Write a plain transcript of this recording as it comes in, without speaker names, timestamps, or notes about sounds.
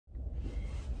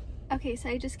Okay, so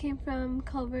I just came from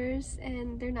Culver's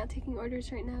and they're not taking orders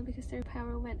right now because their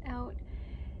power went out.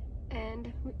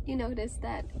 And you noticed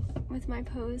that with my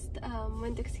post,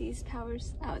 Winn-Dixie's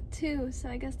power's out too, so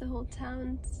I guess the whole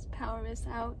town's power is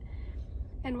out.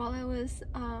 And while I was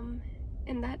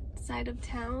in that side of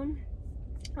town,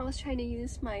 I was trying to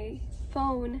use my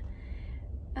phone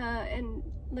and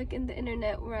look in the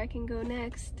internet where I can go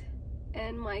next,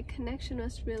 and my connection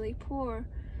was really poor.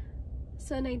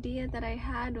 So an idea that I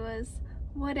had was,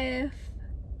 what if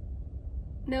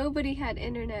nobody had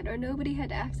internet or nobody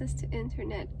had access to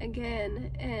internet again,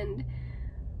 and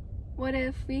what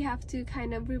if we have to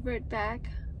kind of revert back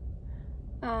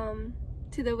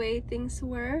to the way things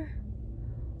were?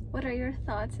 What are your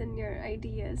thoughts and your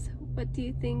ideas? What do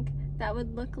you think that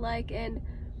would look like, and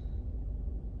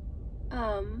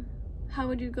how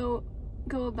would you go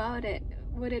about it?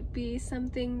 Would it be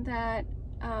something that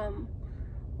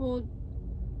will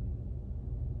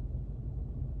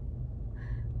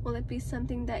it be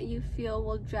something that you feel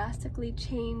will drastically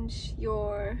change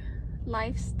your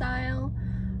lifestyle,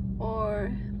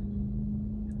 or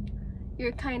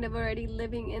you're kind of already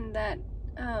living in that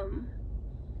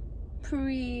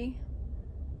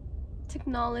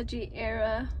pre-technology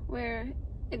era where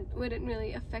it wouldn't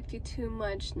really affect you too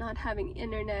much not having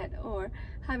internet or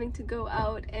having to go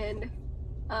out and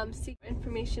seek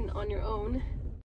information on your own?